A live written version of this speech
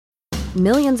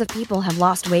Millions of people have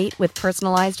lost weight with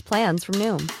personalized plans from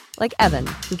Noom. Like Evan,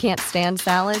 who can't stand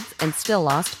salads and still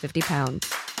lost 50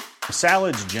 pounds.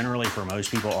 Salads generally for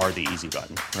most people are the easy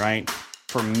button, right?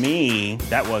 For me,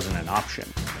 that wasn't an option.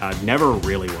 I never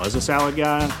really was a salad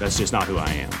guy. That's just not who I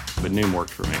am. But Noom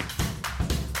worked for me.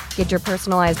 Get your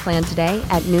personalized plan today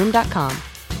at Noom.com.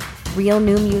 Real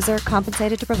Noom user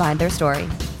compensated to provide their story.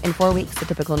 In 4 weeks, the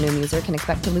typical Noom user can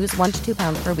expect to lose 1 to 2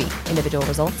 pounds per week. Individual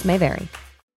results may vary.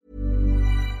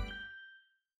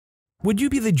 Would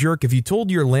you be the jerk if you told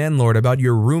your landlord about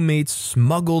your roommate's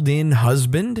smuggled-in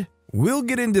husband? We'll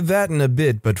get into that in a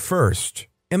bit, but first,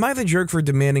 am I the jerk for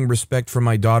demanding respect from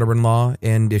my daughter-in-law,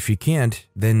 and if she can't,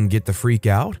 then get the freak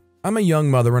out? I'm a young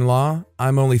mother-in-law.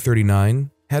 I'm only 39,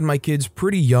 had my kids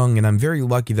pretty young, and I'm very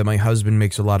lucky that my husband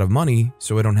makes a lot of money,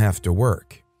 so I don't have to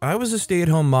work. I was a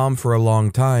stay-at-home mom for a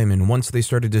long time, and once they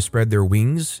started to spread their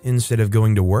wings instead of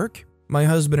going to work, my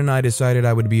husband and I decided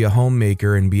I would be a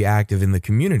homemaker and be active in the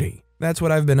community. That's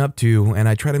what I've been up to, and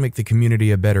I try to make the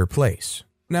community a better place.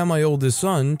 Now my oldest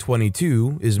son,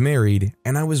 22, is married,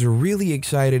 and I was really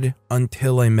excited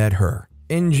until I met her.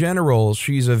 In general,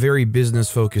 she's a very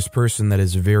business-focused person that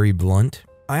is very blunt.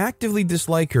 I actively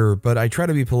dislike her, but I try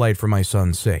to be polite for my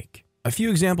son's sake. A few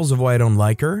examples of why I don't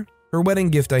like her. Her wedding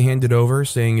gift I handed over,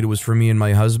 saying it was for me and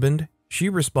my husband. She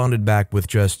responded back with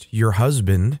just, "Your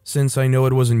husband," since I know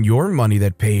it wasn't your money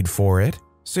that paid for it.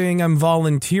 Saying I'm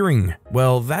volunteering.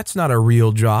 Well, that's not a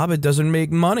real job. It doesn't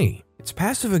make money. It's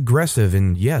passive-aggressive,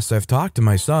 and yes, I've talked to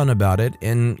my son about it,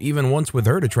 and even once with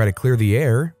her to try to clear the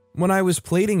air. When I was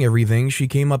plating everything, she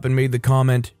came up and made the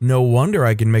comment, "No wonder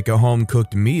I can make a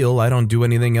home-cooked meal. I don't do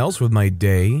anything else with my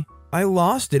day." I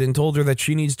lost it and told her that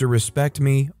she needs to respect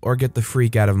me or get the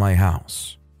freak out of my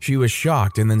house. She was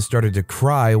shocked and then started to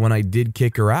cry when I did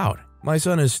kick her out. My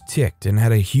son is ticked and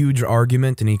had a huge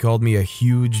argument, and he called me a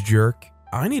huge jerk.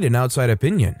 I need an outside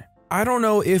opinion. I don't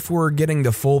know if we're getting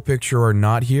the full picture or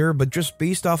not here, but just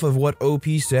based off of what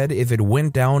OP said, if it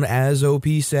went down as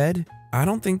OP said, I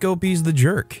don't think OP's the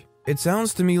jerk. It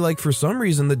sounds to me like for some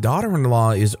reason the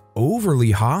daughter-in-law is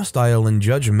overly hostile and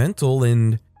judgmental,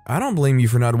 and I don't blame you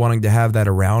for not wanting to have that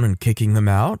around and kicking them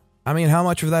out. I mean, how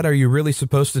much of that are you really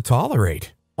supposed to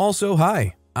tolerate? Also,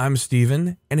 hi, I'm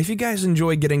Steven, and if you guys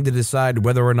enjoy getting to decide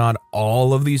whether or not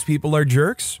all of these people are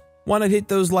jerks, why not hit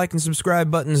those like and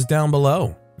subscribe buttons down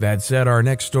below? That said, our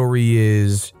next story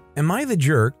is, am I the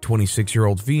jerk,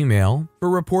 26-year-old female,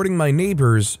 for reporting my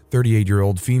neighbor's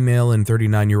 38-year-old female and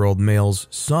 39-year-old male's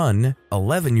son,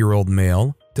 11-year-old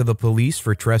male, to the police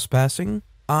for trespassing?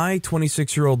 I,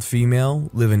 26-year-old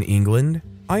female, live in England.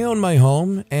 I own my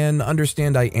home and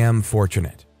understand I am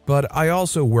fortunate, but I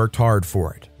also worked hard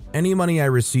for it. Any money I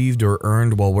received or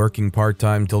earned while working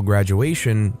part-time till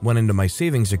graduation went into my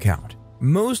savings account.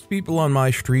 Most people on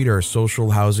my street are social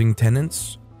housing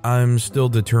tenants. I'm still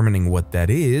determining what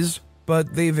that is,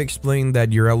 but they've explained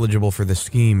that you're eligible for the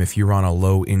scheme if you're on a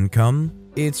low income.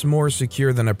 It's more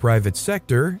secure than a private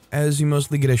sector, as you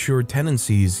mostly get assured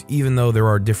tenancies, even though there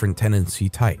are different tenancy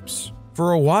types.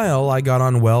 For a while, I got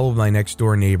on well with my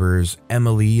next-door neighbors,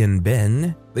 Emily and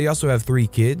Ben. They also have 3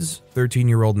 kids,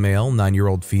 13-year-old male,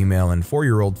 9-year-old female, and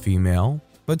 4-year-old female.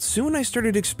 But soon I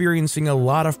started experiencing a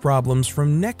lot of problems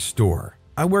from next door.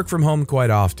 I work from home quite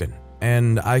often,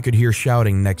 and I could hear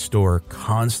shouting next door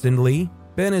constantly.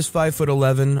 Ben is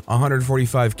 5'11",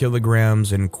 145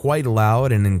 kilograms, and quite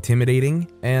loud and intimidating,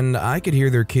 and I could hear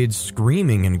their kids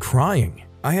screaming and crying.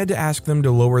 I had to ask them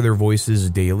to lower their voices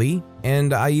daily,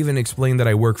 and I even explained that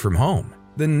I work from home.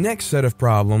 The next set of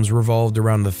problems revolved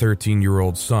around the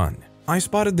 13-year-old son. I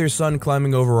spotted their son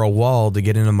climbing over a wall to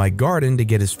get into my garden to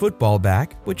get his football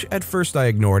back, which at first I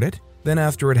ignored it. Then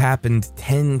after it happened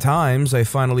 10 times, I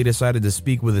finally decided to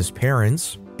speak with his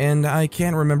parents, and I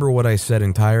can't remember what I said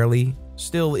entirely.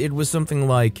 Still, it was something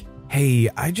like, "Hey,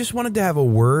 I just wanted to have a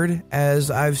word, as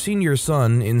I've seen your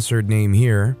son, insert name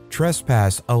here,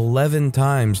 trespass 11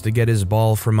 times to get his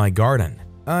ball from my garden.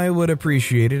 I would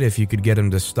appreciate it if you could get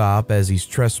him to stop as he's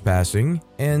trespassing,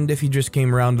 and if he just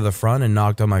came around to the front and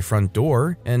knocked on my front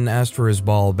door and asked for his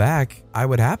ball back, I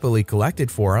would happily collect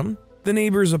it for him." The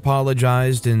neighbors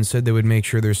apologized and said they would make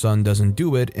sure their son doesn't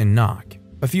do it and knock.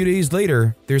 A few days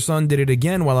later, their son did it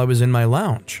again while I was in my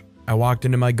lounge. I walked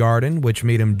into my garden, which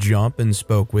made him jump, and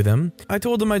spoke with him. I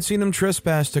told him I'd seen him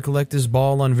trespass to collect his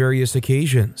ball on various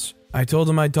occasions. I told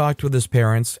him I'd talked with his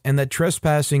parents and that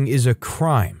trespassing is a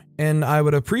crime, and I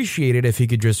would appreciate it if he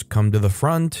could just come to the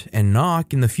front and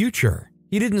knock in the future.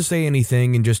 He didn't say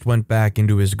anything and just went back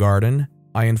into his garden.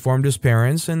 I informed his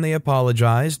parents and they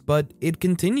apologized, but it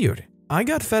continued. I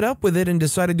got fed up with it and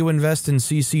decided to invest in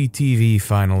CCTV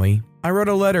finally. I wrote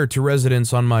a letter to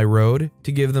residents on my road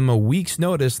to give them a week's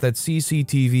notice that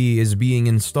CCTV is being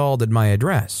installed at my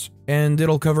address, and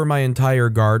it'll cover my entire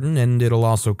garden and it'll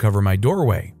also cover my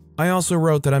doorway. I also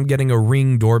wrote that I'm getting a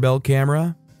Ring doorbell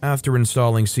camera. After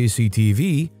installing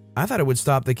CCTV, I thought it would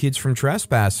stop the kids from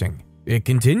trespassing. It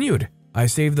continued. I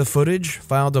saved the footage,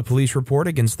 filed a police report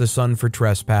against the son for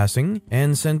trespassing,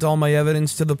 and sent all my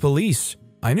evidence to the police.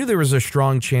 I knew there was a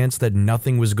strong chance that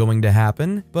nothing was going to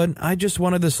happen, but I just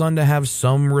wanted the son to have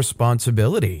some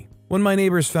responsibility. When my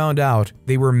neighbors found out,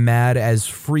 they were mad as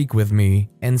freak with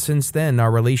me, and since then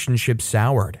our relationship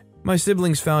soured. My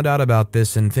siblings found out about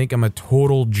this and think I'm a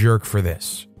total jerk for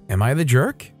this. Am I the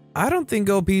jerk? I don't think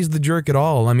OP's the jerk at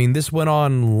all. I mean, this went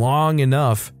on long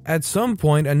enough. At some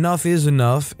point, enough is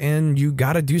enough, and you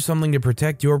gotta do something to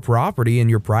protect your property and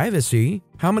your privacy.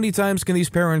 How many times can these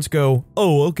parents go,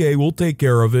 "Oh, okay, we'll take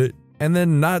care of it," and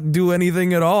then not do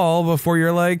anything at all before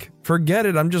you're like, "Forget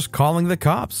it, I'm just calling the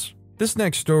cops"? This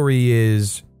next story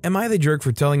is, am I the jerk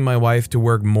for telling my wife to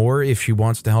work more if she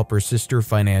wants to help her sister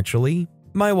financially?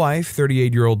 My wife,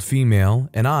 38-year-old female,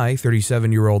 and I,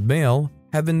 37-year-old male,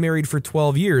 have been married for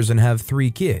 12 years and have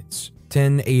 3 kids,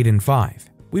 10, 8, and 5.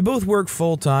 We both work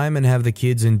full-time and have the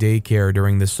kids in daycare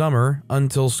during the summer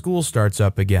until school starts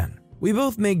up again. We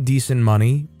both make decent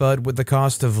money, but with the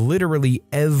cost of literally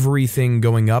everything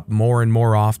going up more and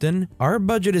more often, our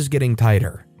budget is getting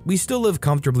tighter. We still live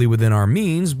comfortably within our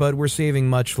means, but we're saving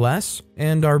much less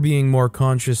and are being more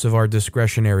conscious of our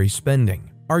discretionary spending.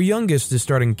 Our youngest is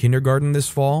starting kindergarten this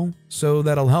fall, so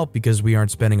that'll help because we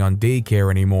aren't spending on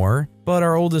daycare anymore, but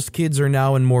our oldest kids are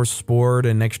now in more sport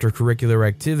and extracurricular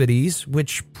activities,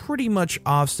 which pretty much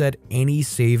offset any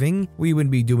saving we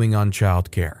would be doing on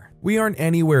childcare. We aren't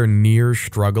anywhere near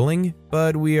struggling,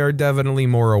 but we are definitely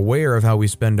more aware of how we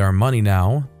spend our money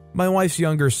now. My wife's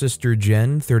younger sister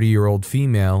Jen, 30-year-old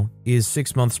female, is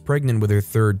 6 months pregnant with her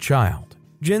 3rd child.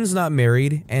 Jen's not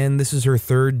married, and this is her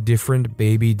 3rd different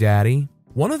baby daddy.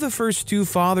 One of the first 2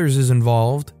 fathers is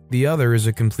involved, the other is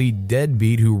a complete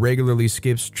deadbeat who regularly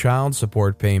skips child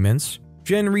support payments.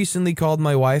 Jen recently called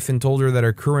my wife and told her that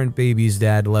her current baby's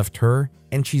dad left her,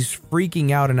 and she's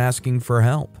freaking out and asking for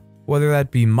help. Whether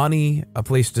that be money, a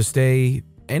place to stay,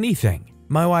 anything.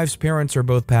 My wife's parents are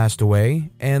both passed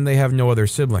away, and they have no other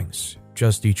siblings,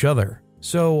 just each other.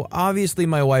 So obviously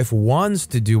my wife wants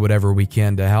to do whatever we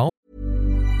can to help.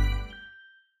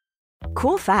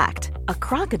 Cool fact, a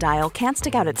crocodile can't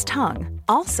stick out its tongue.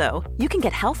 Also, you can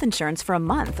get health insurance for a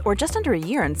month or just under a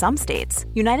year in some states.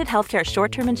 United Healthcare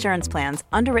short-term insurance plans,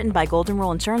 underwritten by Golden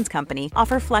Rule Insurance Company,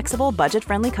 offer flexible,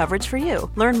 budget-friendly coverage for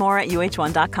you. Learn more at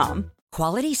uh1.com.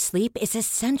 Quality sleep is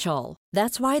essential.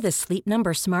 That's why the Sleep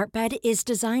Number Smart Bed is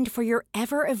designed for your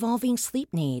ever-evolving sleep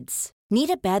needs. Need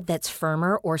a bed that's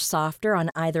firmer or softer on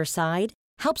either side?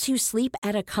 Helps you sleep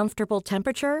at a comfortable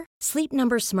temperature? Sleep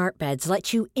Number Smart Beds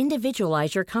let you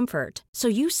individualize your comfort, so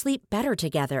you sleep better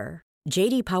together.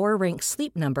 J.D. Power ranks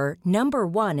Sleep Number number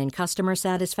 1 in customer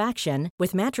satisfaction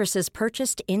with mattresses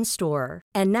purchased in-store.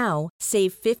 And now,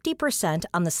 save 50%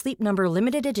 on the Sleep Number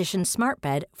Limited Edition Smart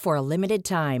Bed for a limited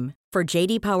time. For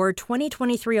J.D. Power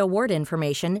 2023 award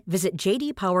information, visit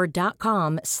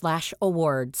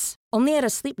jdpower.com/awards. Only at a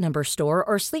Sleep Number store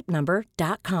or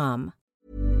sleepnumber.com.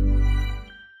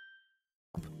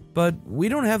 But we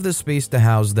don't have the space to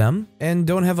house them, and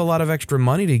don't have a lot of extra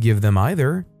money to give them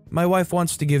either. My wife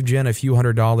wants to give Jen a few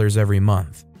 $100s every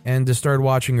month, and to start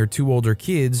watching her 2 older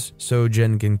kids so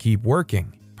Jen can keep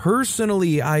working.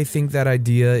 Personally, I think that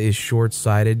idea is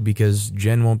short-sighted because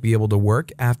Jen won't be able to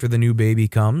work after the new baby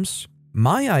comes.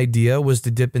 My idea was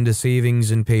to dip into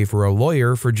savings and pay for a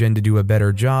lawyer for Jen to do a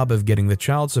better job of getting the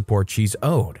child support she's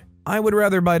owed. I would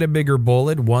rather bite a bigger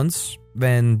bullet once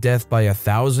than death by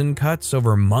 1,000 cuts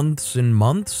over months and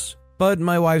months. But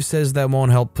my wife says that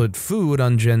won't help put food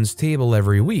on Jen's table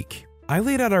every week. I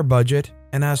laid out our budget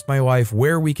and asked my wife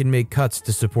where we can make cuts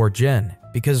to support Jen,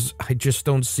 because I just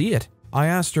don't see it. I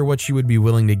asked her what she would be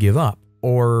willing to give up,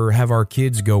 or have our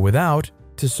kids go without,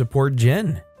 to support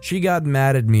Jen. She got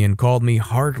mad at me and called me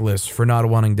heartless for not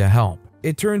wanting to help.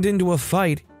 It turned into a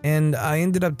fight, and I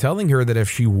ended up telling her that if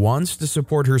she wants to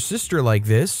support her sister like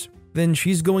this, then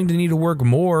she's going to need to work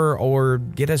more or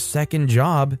get a second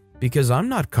job, because I'm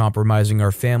not compromising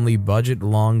our family budget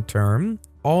long term.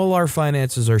 All our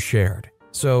finances are shared,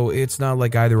 so it's not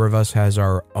like either of us has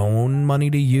our own money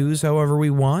to use however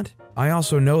we want. I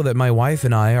also know that my wife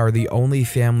and I are the only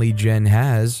family Jen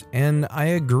has, and I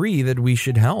agree that we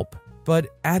should help. But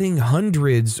adding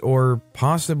hundreds or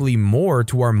possibly more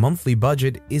to our monthly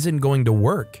budget isn't going to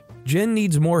work. Jen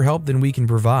needs more help than we can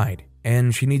provide,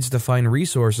 and she needs to find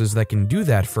resources that can do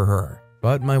that for her.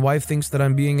 but my wife thinks that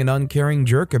I'm being an uncaring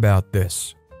jerk about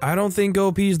this. I don't think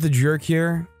OP's the jerk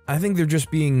here. I think they're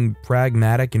just being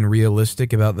pragmatic and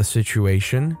realistic about the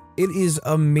situation. It is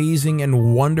amazing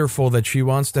and wonderful that she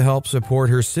wants to help support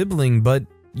her sibling, but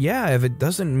yeah, if it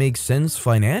doesn't make sense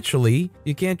financially,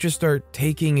 you can't just start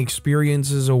taking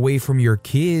experiences away from your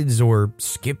kids or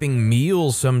skipping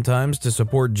meals sometimes to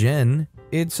support Jen.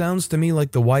 It sounds to me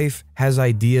like the wife has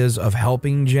ideas of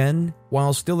helping Jen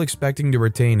while still expecting to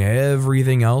retain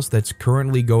everything else that's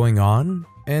currently going on.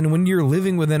 And when you're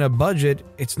living within a budget,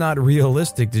 it's not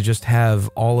realistic to just have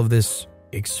all of this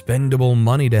expendable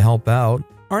money to help out.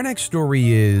 Our next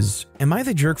story is, am I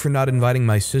the jerk for not inviting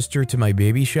my sister to my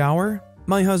baby shower?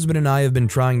 My husband and I have been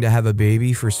trying to have a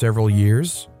baby for several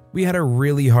years. We had a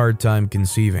really hard time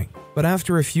conceiving, but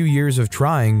after a few years of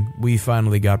trying, we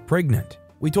finally got pregnant.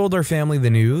 We told our family the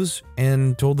news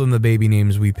and told them the baby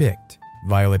names we picked: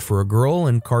 Violet for a girl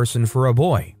and Carson for a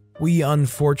boy. We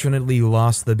unfortunately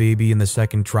lost the baby in the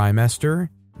second trimester.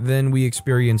 Then we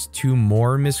experienced 2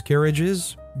 more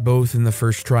miscarriages, both in the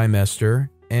first trimester,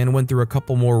 and went through a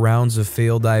couple more rounds of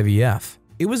failed IVF.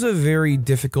 It was a very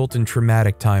difficult and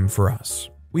traumatic time for us.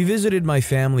 We visited my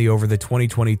family over the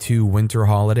 2022 winter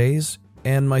holidays,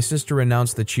 and my sister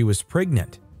announced that she was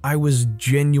pregnant. I was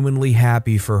genuinely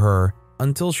happy for her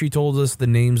until she told us the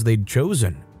names they'd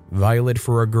chosen: Violet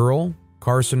for a girl,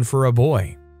 Carson for a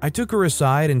boy. I took her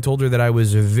aside and told her that I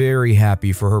was very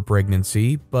happy for her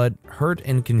pregnancy, but hurt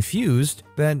and confused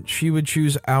that she would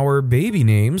choose our baby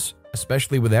names,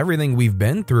 especially with everything we've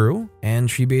been through.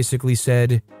 And she basically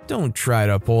said, "Don't try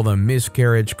to pull the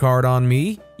miscarriage card on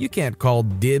me. You can't call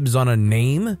dibs on a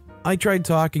name." I tried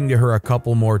talking to her a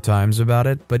couple more times about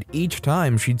it, but each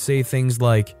time she'd say things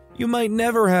like, "You might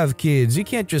never have kids. You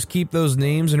can't just keep those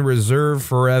names in reserve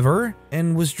forever,"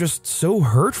 and was just so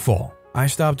hurtful. I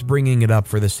stopped bringing it up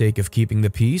for the sake of keeping the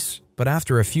peace, but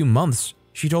after a few months,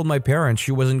 she told my parents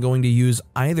she wasn't going to use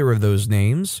either of those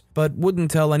names, but wouldn't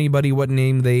tell anybody what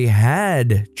name they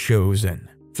had chosen.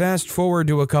 Fast forward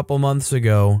to a couple months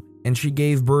ago, and she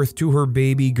gave birth to her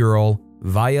baby girl,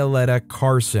 Violetta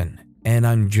Carson, and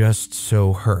I'm just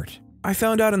so hurt. I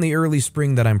found out in the early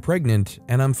spring that I'm pregnant,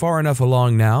 and I'm far enough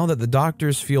along now that the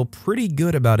doctors feel pretty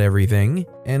good about everything,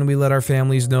 and we let our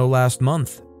families know last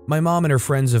month. My mom and her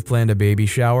friends have planned a baby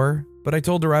shower, but I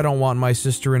told her I don't want my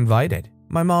sister invited.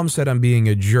 My mom said I'm being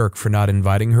a jerk for not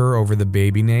inviting her over the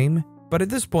baby name, but at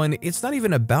this point, it's not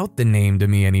even about the name to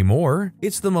me anymore.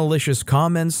 It's the malicious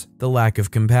comments, the lack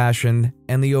of compassion,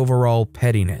 and the overall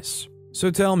pettiness.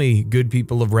 So tell me, good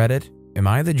people of Reddit, am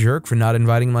I the jerk for not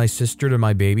inviting my sister to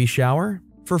my baby shower?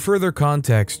 For further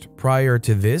context, prior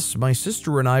to this, my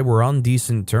sister and I were on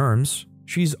decent terms.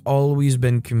 She's always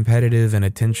been competitive and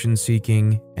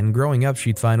attention-seeking, and growing up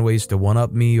she'd find ways to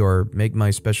one-up me or make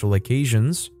my special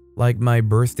occasions, like my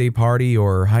birthday party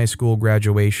or high school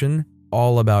graduation,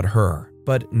 all about her,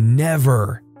 but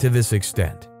never to this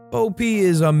extent. OP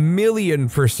is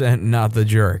 1,000,000% not the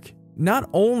jerk. Not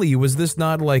only was this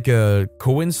not like a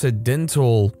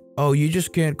coincidental, "oh, you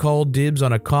just can't call dibs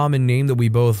on a common name that we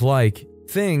both like"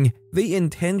 thing, they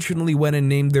intentionally went and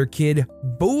named their kid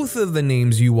both of the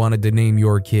names you wanted to name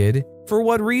your kid. For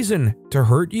what reason? To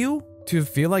hurt you? To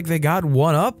feel like they got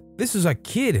one up? This is a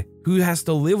kid who has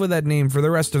to live with that name for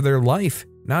the rest of their life,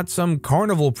 not some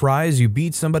carnival prize you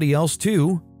beat somebody else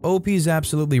to. OP's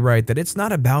absolutely right that it's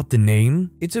not about the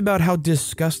name, it's about how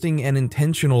disgusting and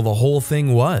intentional the whole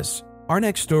thing was. Our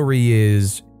next story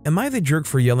is, am I the jerk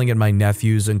for yelling at my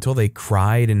nephews until they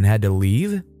cried and had to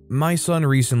leave? My son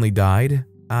recently died.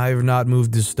 I've not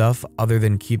moved his stuff other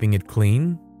than keeping it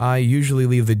clean. I usually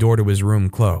leave the door to his room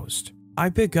closed. I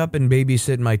pick up and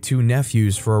babysit my 2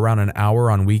 nephews for around an hour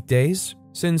on weekdays,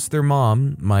 since their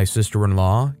mom, my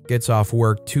sister-in-law, gets off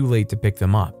work too late to pick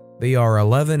them up. They are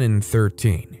 11 and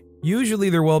 13. Usually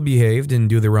they're well behaved and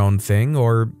do their own thing,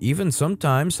 or even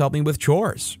sometimes help me with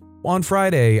chores. On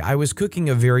Friday, I was cooking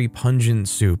a very pungent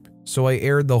soup, so I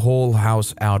aired the whole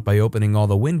house out by opening all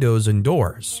the windows and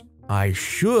doors. I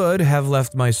should have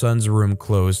left my son's room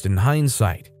closed in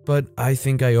hindsight, but I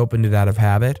think I opened it out of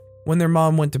habit. When their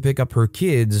mom went to pick up her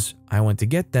kids, I went to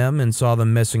get them and saw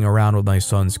them messing around with my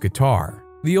son's guitar.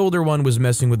 The older one was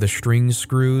messing with the string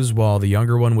screws while the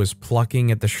younger one was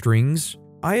plucking at the strings.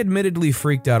 I admittedly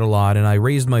freaked out a lot and I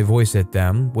raised my voice at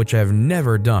them, which I've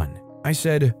never done. I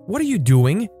said, "What are you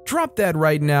doing? Drop that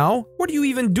right now. What are you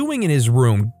even doing in his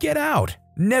room? Get out.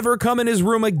 Never come in his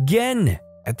room again."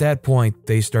 At that point,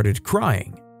 they started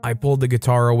crying. I pulled the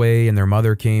guitar away and their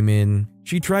mother came in.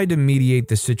 She tried to mediate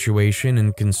the situation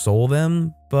and console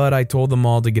them, but I told them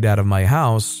all to get out of my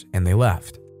house and they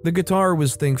left. The guitar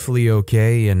was thankfully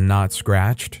okay and not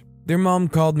scratched. Their mom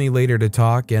called me later to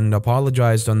talk and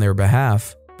apologized on their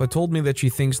behalf, but told me that she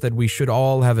thinks that we should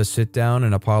all have a sit down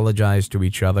and apologize to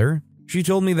each other. She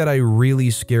told me that I really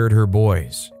scared her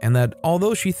boys, and that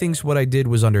although she thinks what I did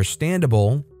was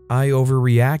understandable, I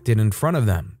overreacted in front of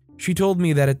them. She told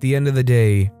me that at the end of the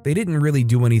day, they didn't really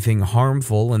do anything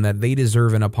harmful and that they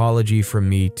deserve an apology from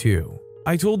me too.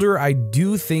 I told her I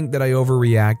do think that I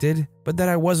overreacted, but that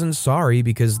I wasn't sorry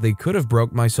because they could have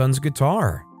broke my son's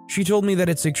guitar. She told me that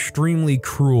it's extremely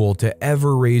cruel to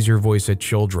ever raise your voice at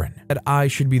children, that I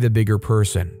should be the bigger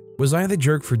person. Was I the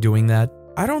jerk for doing that?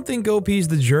 I don't think OP's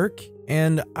the jerk,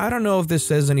 and I don't know if this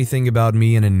says anything about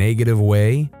me in a negative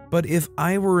way, but if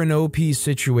I were in OP's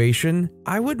situation,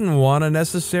 I wouldn't want to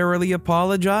necessarily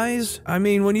apologize. I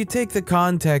mean, when you take the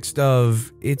context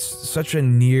of it's such a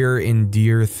near and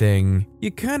dear thing,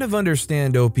 you kind of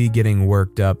understand OP getting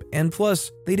worked up, and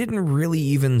plus, they didn't really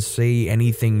even say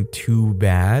anything too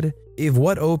bad. If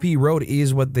what OP wrote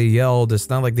is what they yelled, it's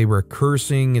not like they were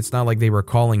cursing, it's not like they were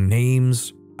calling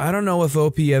names. I don't know if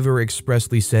OP ever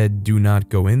expressly said, do not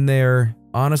go in there.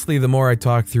 Honestly, the more I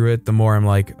talk through it, the more I'm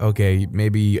like, okay,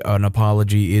 maybe an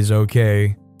apology is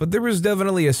okay. But there was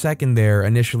definitely a second there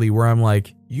initially where I'm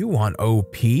like, you want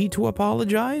OP to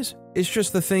apologize? It's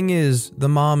just the thing is, the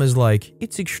mom is like,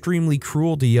 it's extremely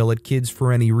cruel to yell at kids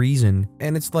for any reason.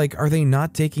 And it's like, are they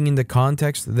not taking into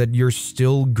context that you're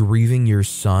still grieving your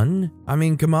son? I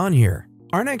mean, come on here.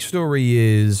 Our next story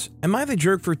is, am I the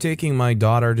jerk for taking my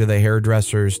daughter to the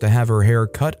hairdressers to have her hair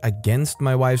cut against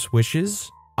my wife's wishes?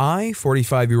 I,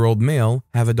 45-year-old male,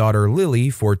 have a daughter Lily,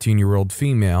 14-year-old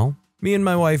female. Me and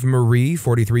my wife Marie,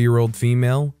 43-year-old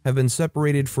female, have been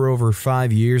separated for over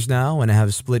 5 years now and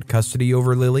have split custody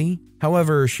over Lily.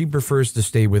 However, she prefers to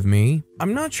stay with me.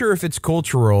 I'm not sure if it's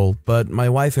cultural, but my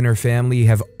wife and her family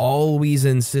have always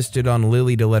insisted on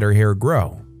Lily to let her hair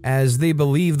grow, as they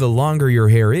believe the longer your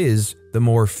hair is, the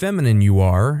more feminine you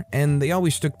are, and they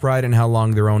always took pride in how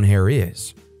long their own hair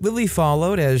is. Lily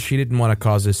followed as she didn't want to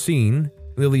cause a scene.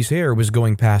 Lily's hair was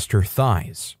going past her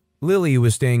thighs. Lily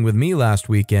was staying with me last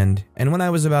weekend, and when I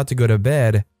was about to go to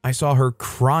bed, I saw her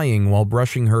crying while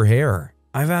brushing her hair.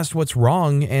 I've asked what's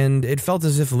wrong, and it felt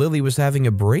as if Lily was having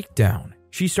a breakdown.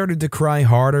 She started to cry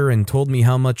harder and told me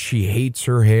how much she hates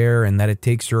her hair and that it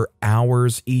takes her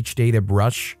hours each day to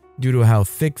brush, due to how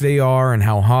thick they are and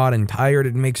how hot and tired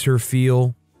it makes her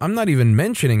feel. I'm not even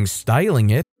mentioning styling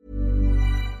it.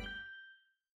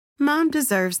 Mom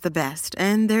deserves the best,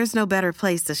 and there's no better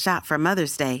place to shop for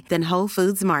Mother's Day than Whole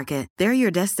Foods Market. They're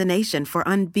your destination for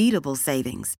unbeatable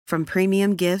savings, from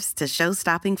premium gifts to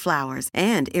show-stopping flowers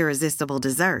and irresistible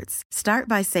desserts. Start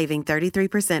by saving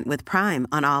 33% with Prime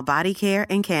on all body care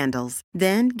and candles.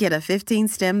 Then get a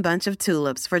 15-stem bunch of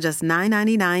tulips for just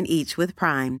 $9.99 each with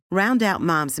Prime. Round out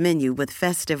Mom's menu with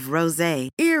festive rosé,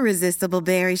 irresistible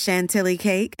berry chantilly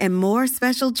cake, and more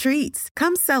special treats.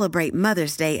 Come celebrate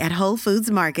Mother's Day at Whole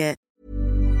Foods Market.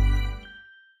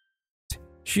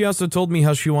 She also told me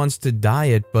how she wants to dye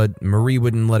it, but Marie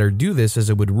wouldn't let her do this as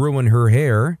it would ruin her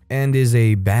hair and is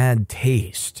a bad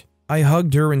taste. I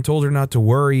hugged her and told her not to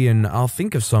worry and I'll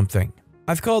think of something.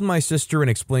 I've called my sister and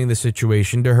explained the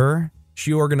situation to her.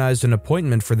 She organized an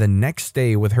appointment for the next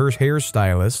day with her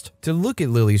hairstylist to look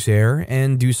at Lily's hair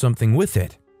and do something with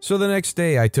it. So the next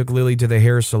day I took Lily to the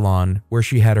hair salon where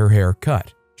she had her hair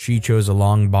cut. She chose a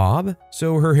long bob,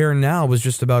 so her hair now was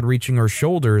just about reaching her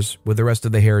shoulders with the rest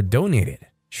of the hair donated.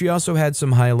 She also had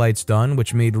some highlights done,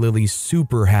 which made Lily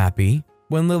super happy.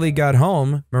 When Lily got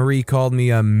home, Marie called me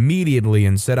immediately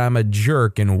and said I'm a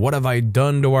jerk and what have I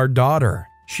done to our daughter?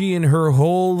 She and her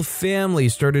whole family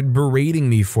started berating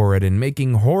me for it and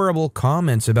making horrible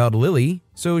comments about Lily,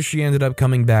 so she ended up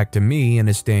coming back to me and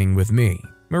is staying with me.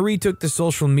 Marie took to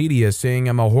social media saying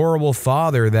I'm a horrible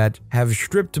father that have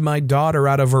stripped my daughter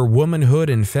out of her womanhood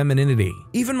and femininity.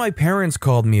 Even my parents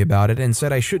called me about it and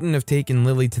said I shouldn't have taken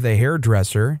Lily to the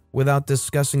hairdresser without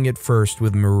discussing it first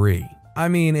with Marie. I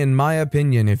mean, in my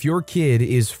opinion, if your kid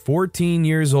is 14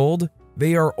 years old,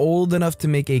 they are old enough to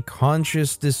make a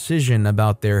conscious decision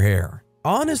about their hair.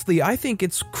 Honestly, I think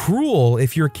it's cruel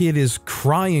if your kid is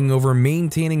crying over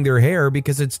maintaining their hair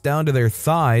because it's down to their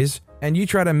thighs and you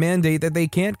try to mandate that they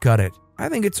can't cut it. I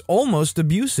think it's almost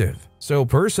abusive. So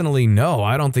personally, no,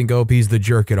 I don't think OP's the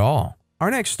jerk at all. Our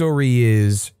next story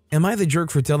is, am I the jerk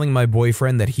for telling my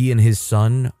boyfriend that he and his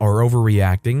son are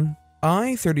overreacting?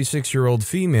 I, 36-year-old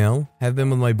female, have been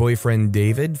with my boyfriend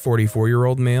David,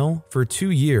 44-year-old male, for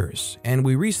 2 years, and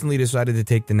we recently decided to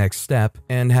take the next step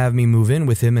and have me move in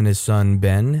with him and his son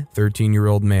Ben,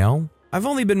 13-year-old male. I've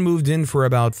only been moved in for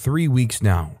about 3 weeks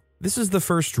now. This is the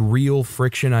first real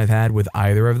friction I've had with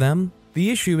either of them. The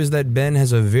issue is that Ben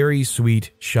has a very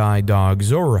sweet, shy dog,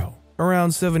 Zorro,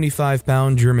 around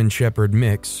 75-pound German Shepherd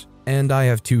mix, and I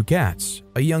have 2 cats,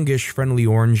 a youngish friendly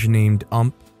orange named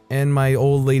Ump, and my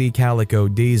old lady calico,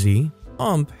 Daisy.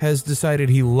 Ump has decided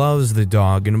he loves the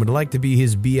dog and would like to be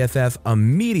his BFF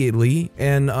immediately,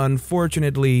 and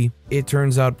unfortunately, it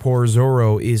turns out poor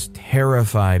Zorro is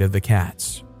terrified of the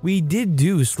cats. We did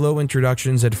do slow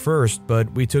introductions at first,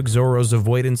 but we took Zorro's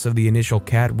avoidance of the initial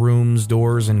cat rooms,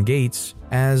 doors, and gates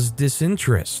as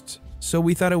disinterest. So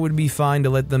we thought it would be fine to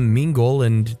let them mingle,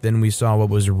 and then we saw what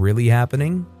was really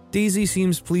happening. Daisy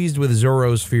seems pleased with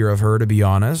Zorro's fear of her, to be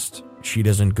honest. She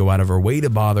doesn't go out of her way to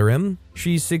bother him.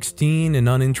 She's 16 and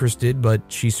uninterested, but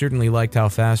she certainly liked how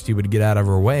fast he would get out of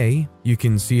her way. You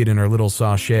can see it in her little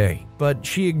sachet, but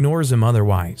she ignores him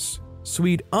otherwise.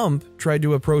 Sweet Ump tried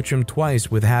to approach him twice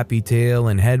with happy tail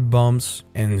and head bumps,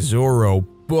 and Zorro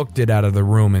booked it out of the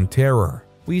room in terror.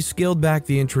 We scaled back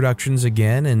the introductions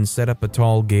again and set up a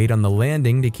tall gate on the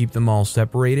landing to keep them all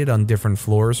separated on different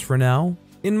floors for now.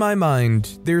 In my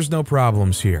mind, there's no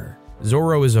problems here.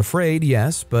 Zorro is afraid,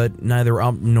 yes, but neither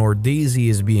Ump nor Daisy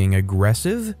is being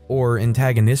aggressive or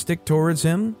antagonistic towards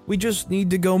him. We just need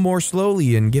to go more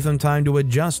slowly and give him time to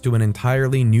adjust to an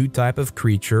entirely new type of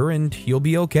creature, and he'll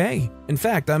be okay. In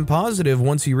fact, I'm positive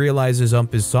once he realizes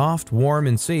Ump is soft, warm,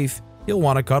 and safe, he'll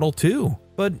want to cuddle too.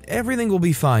 But everything will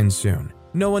be fine soon.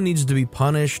 No one needs to be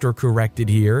punished or corrected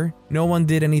here. No one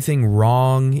did anything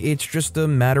wrong. It's just a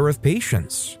matter of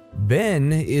patience.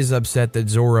 Ben is upset that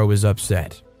Zorro is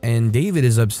upset, and David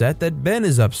is upset that Ben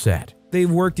is upset.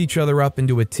 They've worked each other up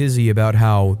into a tizzy about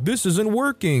how this isn't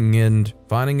working and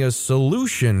finding a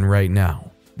solution right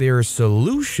now. Their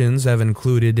solutions have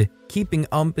included keeping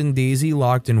Ump and Daisy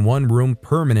locked in one room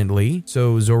permanently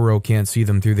so Zorro can't see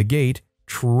them through the gate,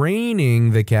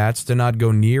 training the cats to not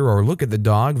go near or look at the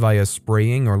dog via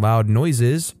spraying or loud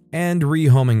noises, and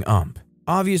rehoming Ump.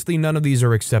 Obviously, none of these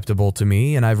are acceptable to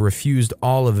me, and I've refused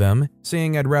all of them,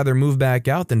 saying I'd rather move back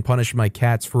out than punish my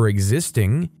cats for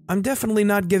existing. I'm definitely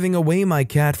not giving away my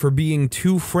cat for being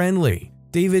too friendly.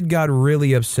 David got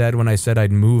really upset when I said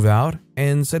I'd move out,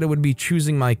 and said it would be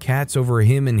choosing my cats over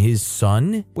him and his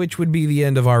son, which would be the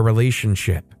end of our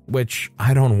relationship, which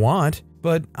I don't want,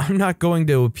 but I'm not going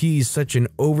to appease such an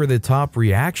over-the-top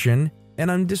reaction,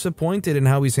 and I'm disappointed in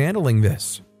how he's handling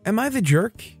this. Am I the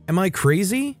jerk? Am I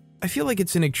crazy? I feel like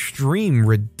it's an extreme,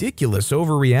 ridiculous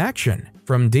overreaction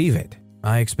from David.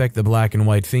 I expect the black and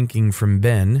white thinking from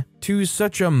Ben to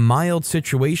such a mild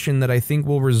situation that I think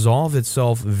will resolve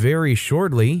itself very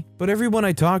shortly, but everyone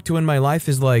I talk to in my life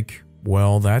is like,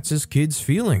 well, that's his kid's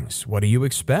feelings. What do you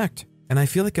expect? And I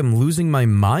feel like I'm losing my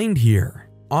mind here.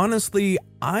 Honestly,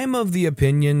 I'm of the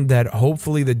opinion that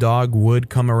hopefully the dog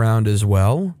would come around as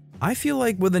well. I feel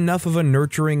like with enough of a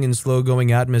nurturing and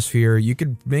slow-going atmosphere, you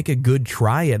could make a good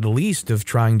try at least of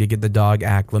trying to get the dog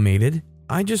acclimated.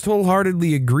 I just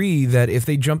wholeheartedly agree that if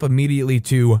they jump immediately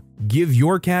to give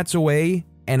your cats away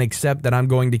and accept that I'm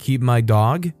going to keep my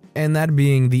dog, and that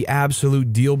being the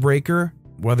absolute deal breaker,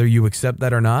 whether you accept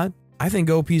that or not, I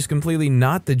think OP's completely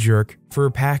not the jerk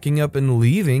for packing up and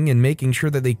leaving and making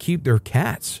sure that they keep their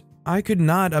cats. I could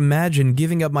not imagine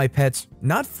giving up my pets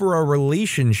not for a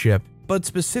relationship, but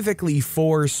specifically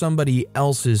for somebody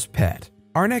else's pet.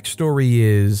 Our next story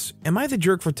is, am I the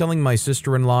jerk for telling my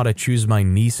sister-in-law to choose my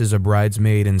niece as a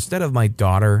bridesmaid instead of my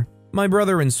daughter? My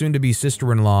brother and soon-to-be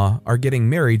sister-in-law are getting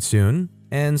married soon,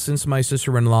 and since my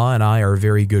sister-in-law and I are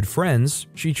very good friends,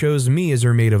 she chose me as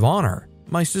her maid of honor.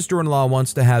 My sister-in-law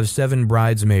wants to have 7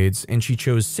 bridesmaids, and she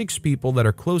chose 6 people that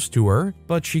are close to her,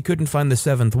 but she couldn't find the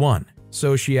 7th one,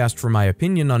 so she asked for my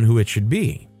opinion on who it should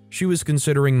be. She was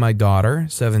considering my daughter,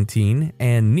 17,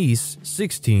 and niece,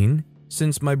 16,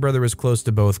 since my brother is close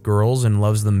to both girls and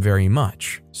loves them very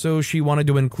much, so she wanted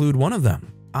to include one of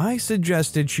them. I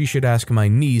suggested she should ask my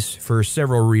niece for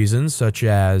several reasons, such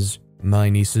as, my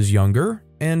niece is younger,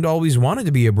 and always wanted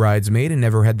to be a bridesmaid and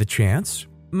never had the chance.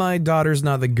 My daughter's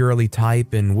not the girly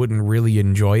type and wouldn't really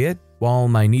enjoy it, while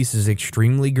my niece is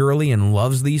extremely girly and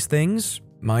loves these things.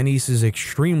 My niece is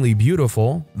extremely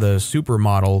beautiful, the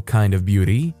supermodel kind of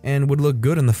beauty, and would look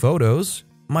good in the photos.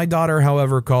 My daughter,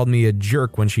 however, called me a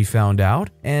jerk when she found out,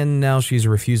 and now she's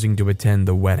refusing to attend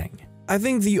the wedding. I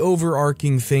think the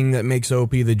overarching thing that makes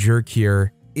OP the jerk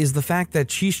here is the fact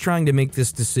that she's trying to make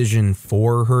this decision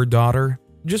for her daughter.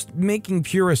 Just making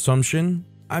pure assumption,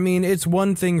 I mean, it's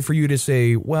one thing for you to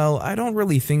say, well, I don't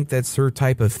really think that's her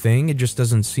type of thing, it just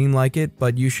doesn't seem like it,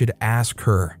 but you should ask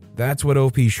her. That's what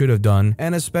OP should have done,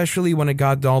 and especially when it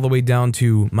got all the way down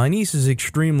to, my niece is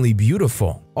extremely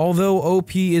beautiful. Although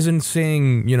OP isn't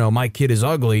saying, my kid is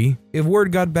ugly, if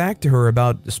word got back to her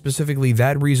about specifically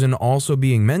that reason also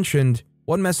being mentioned,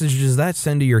 what message does that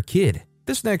send to your kid?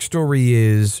 This next story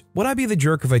is, would I be the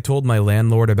jerk if I told my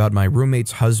landlord about my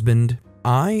roommate's husband?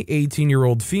 I,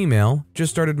 18-year-old female,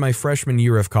 just started my freshman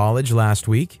year of college last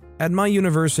week. At my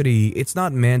university, it's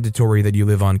not mandatory that you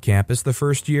live on campus the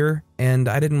first year, and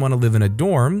I didn't want to live in a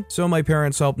dorm, so my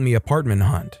parents helped me apartment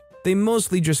hunt. They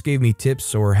mostly just gave me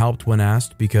tips or helped when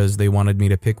asked because they wanted me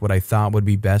to pick what I thought would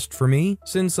be best for me,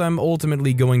 since I'm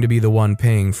ultimately going to be the one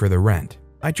paying for the rent.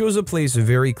 I chose a place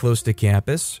very close to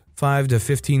campus, 5 to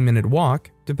 15-minute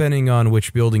walk, depending on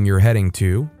which building you're heading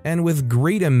to, and with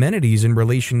great amenities in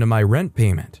relation to my rent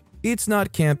payment. It's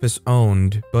not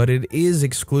campus-owned, but it is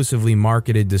exclusively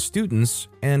marketed to students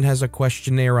and has a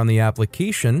questionnaire on the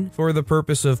application for the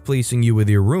purpose of placing you with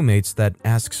your roommates that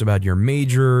asks about your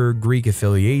major, Greek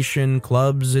affiliation,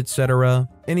 clubs, etc.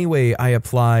 Anyway, I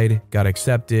applied, got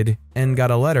accepted, and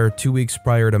got a letter 2 weeks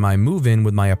prior to my move-in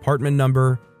with my apartment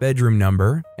number, bedroom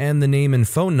number, and the name and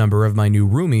phone number of my new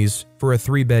roomies for a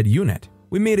 3-bed unit.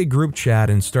 We made a group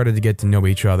chat and started to get to know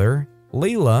each other.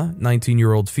 Layla,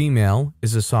 19-year-old female,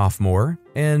 is a sophomore,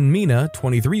 and Mina,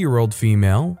 23-year-old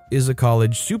female, is a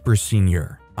college super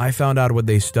senior. I found out what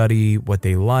they study, what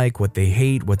they like, what they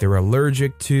hate, what they're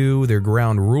allergic to, their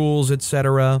ground rules,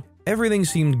 etc. Everything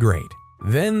seemed great.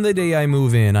 Then the day I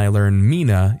move in, I learn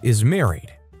Mina is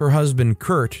married. Her husband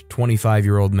Kurt,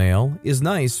 25-year-old male, is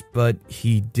nice, but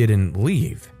he didn't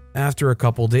leave. After a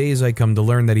couple days, I come to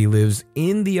learn that he lives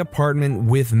in the apartment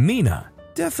with Mina.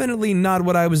 Definitely not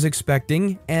what I was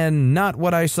expecting, and not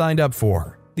what I signed up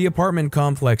for. The apartment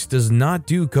complex does not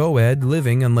do co-ed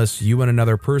living unless you and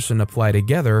another person apply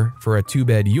together for a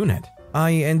 2-bed unit.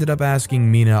 I ended up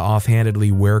asking Mina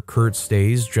offhandedly where Kurt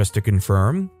stays just to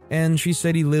confirm, and she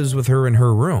said he lives with her in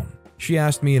her room. She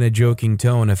asked me in a joking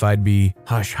tone if I'd be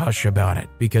hush-hush about it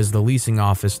because the leasing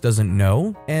office doesn't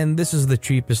know, and this is the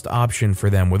cheapest option for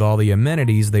them with all the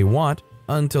amenities they want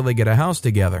until they get a house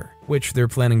together, which they're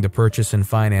planning to purchase and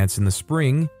finance in the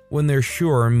spring when they're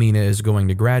sure Mina is going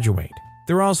to graduate.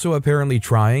 They're also apparently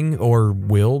trying, or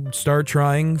will start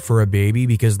trying, for a baby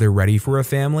because they're ready for a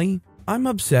family. I'm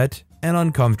upset and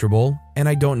uncomfortable, and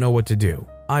I don't know what to do.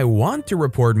 I want to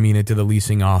report Mina to the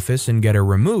leasing office and get her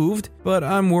removed, but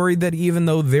I'm worried that even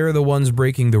though they're the ones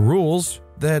breaking the rules,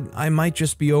 that I might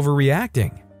just be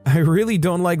overreacting. I really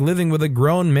don't like living with a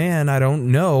grown man I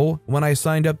don't know when I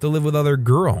signed up to live with other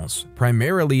girls,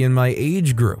 primarily in my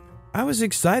age group. I was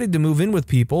excited to move in with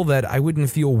people that I wouldn't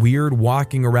feel weird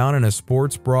walking around in a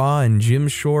sports bra and gym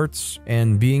shorts,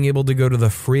 and being able to go to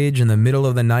the fridge in the middle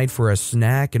of the night for a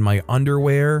snack in my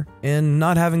underwear, and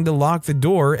not having to lock the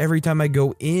door every time I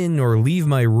go in or leave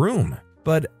my room.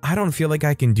 But I don't feel like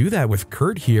I can do that with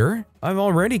Kurt here. I've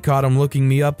already caught him looking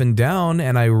me up and down,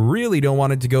 and I really don't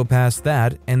want it to go past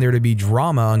that and there to be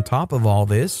drama on top of all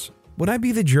this. Would I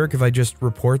be the jerk if I just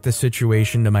report the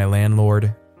situation to my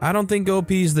landlord? I don't think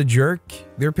OP's the jerk.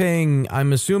 They're paying,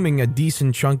 I'm assuming, a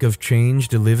decent chunk of change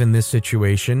to live in this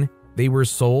situation. They were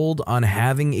sold on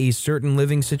having a certain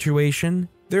living situation.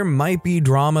 There might be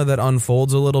drama that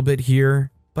unfolds a little bit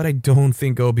here, but I don't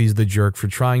think OP's the jerk for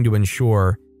trying to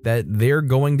ensure that they're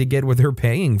going to get what they're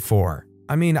paying for.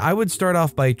 I mean, I would start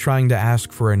off by trying to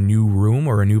ask for a new room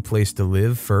or a new place to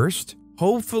live first.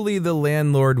 Hopefully the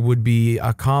landlord would be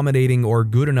accommodating or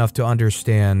good enough to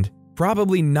understand.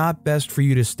 Probably not best for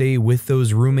you to stay with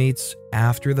those roommates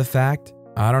after the fact.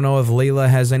 I don't know if Layla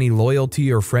has any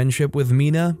loyalty or friendship with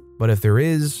Mina, but if there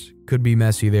is, could be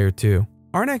messy there too.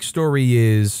 Our next story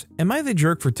is, am I the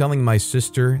jerk for telling my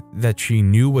sister that she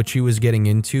knew what she was getting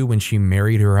into when she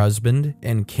married her husband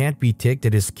and can't be ticked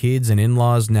at his kids and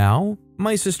in-laws now?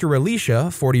 My sister Alicia,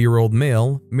 40-year-old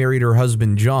male, married her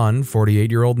husband John,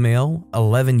 48-year-old male,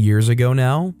 11 years ago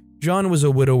now. John was a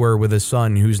widower with a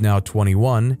son who's now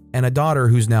 21 and a daughter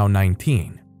who's now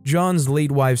 19. John's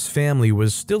late wife's family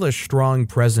was still a strong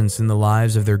presence in the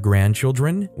lives of their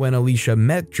grandchildren when Alicia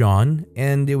met John,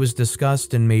 and it was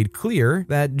discussed and made clear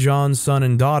that John's son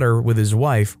and daughter with his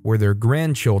wife were their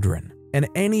grandchildren, and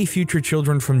any future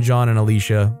children from John and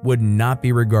Alicia would not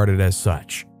be regarded as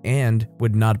such, and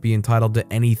would not be entitled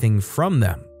to anything from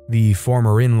them, the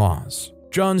former in-laws.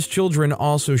 John's children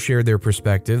also shared their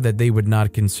perspective that they would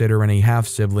not consider any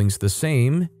half-siblings the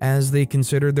same as they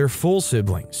considered their full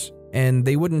siblings, and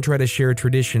they wouldn't try to share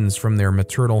traditions from their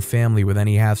maternal family with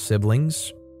any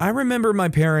half-siblings. I remember my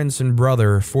parents and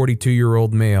brother,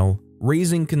 42-year-old male,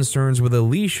 raising concerns with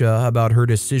Alicia about her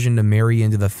decision to marry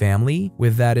into the family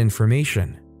with that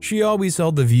information. She always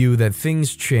held the view that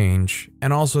things change,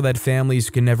 and also that families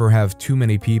can never have too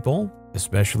many people,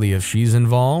 especially if she's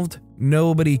involved.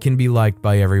 Nobody can be liked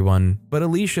by everyone, but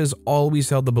Alicia's always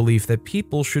held the belief that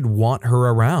people should want her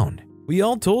around. We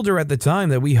all told her at the time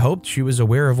that we hoped she was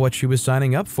aware of what she was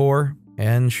signing up for,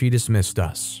 and she dismissed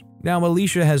us. Now,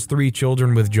 Alicia has 3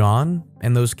 children with John,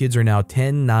 and those kids are now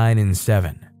 10, 9, and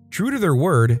 7. True to their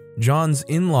word, John's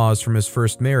in-laws from his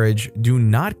first marriage do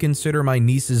not consider my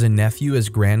nieces and nephew as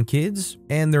grandkids,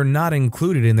 and they're not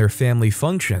included in their family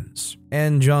functions.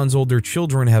 And John's older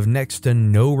children have next to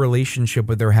no relationship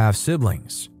with their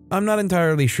half-siblings. I'm not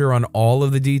entirely sure on all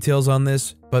of the details on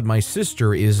this, but my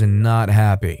sister is not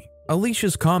happy.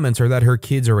 Alicia's comments are that her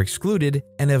kids are excluded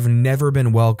and have never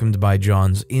been welcomed by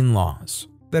John's in-laws.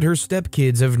 That her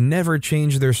stepkids have never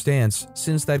changed their stance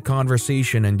since that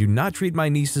conversation and do not treat my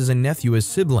nieces and nephew as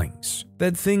siblings.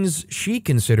 That things she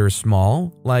considers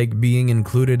small, like being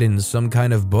included in some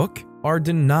kind of book, are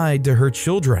denied to her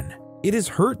children. It has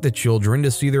hurt the children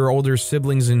to see their older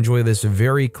siblings enjoy this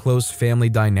very close family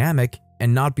dynamic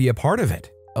and not be a part of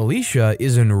it. Alicia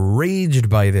is enraged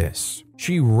by this.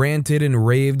 She ranted and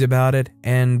raved about it,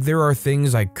 and there are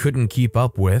things I couldn't keep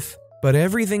up with. But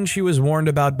everything she was warned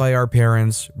about by our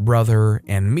parents, brother,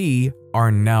 and me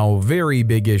are now very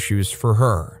big issues for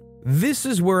her. This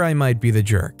is where I might be the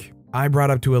jerk. I brought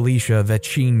up to Alicia that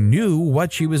she knew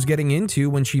what she was getting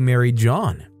into when she married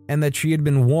John, and that she had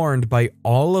been warned by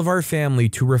all of our family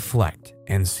to reflect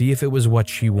and see if it was what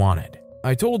she wanted.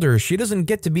 I told her she doesn't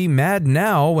get to be mad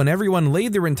now when everyone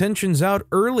laid their intentions out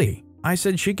early. I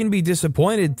said she can be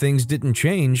disappointed things didn't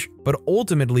change, but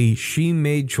ultimately she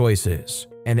made choices.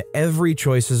 And every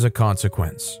choice is a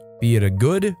consequence, be it a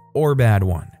good or bad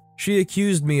one. She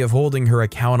accused me of holding her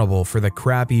accountable for the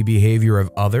crappy behavior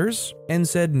of others and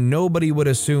said nobody would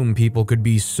assume people could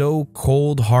be so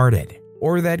cold-hearted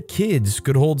or that kids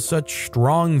could hold such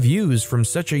strong views from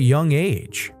such a young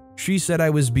age. She said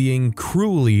I was being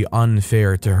cruelly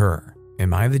unfair to her.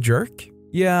 Am I the jerk?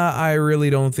 Yeah, I really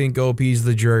don't think OP's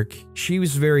the jerk. She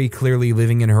was very clearly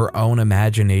living in her own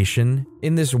imagination,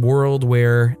 in this world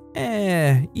where,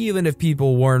 even if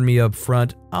people warn me up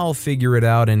front, I'll figure it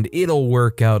out and it'll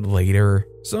work out later.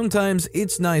 Sometimes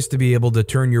it's nice to be able to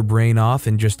turn your brain off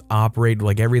and just operate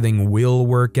like everything will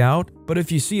work out, but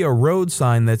if you see a road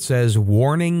sign that says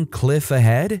 "Warning, cliff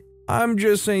ahead," I'm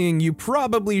just saying you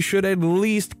probably should at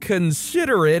least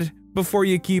consider it before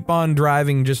you keep on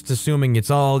driving just assuming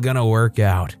it's all gonna work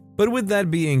out. But with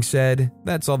that being said,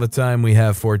 that's all the time we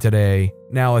have for today.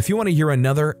 Now, if you want to hear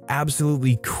another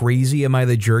absolutely crazy Am I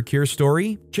the Jerk Here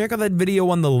story, check out that video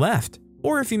on the left.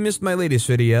 Or if you missed my latest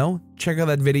video, check out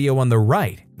that video on the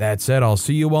right. That said, I'll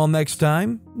see you all next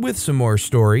time with some more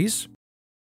stories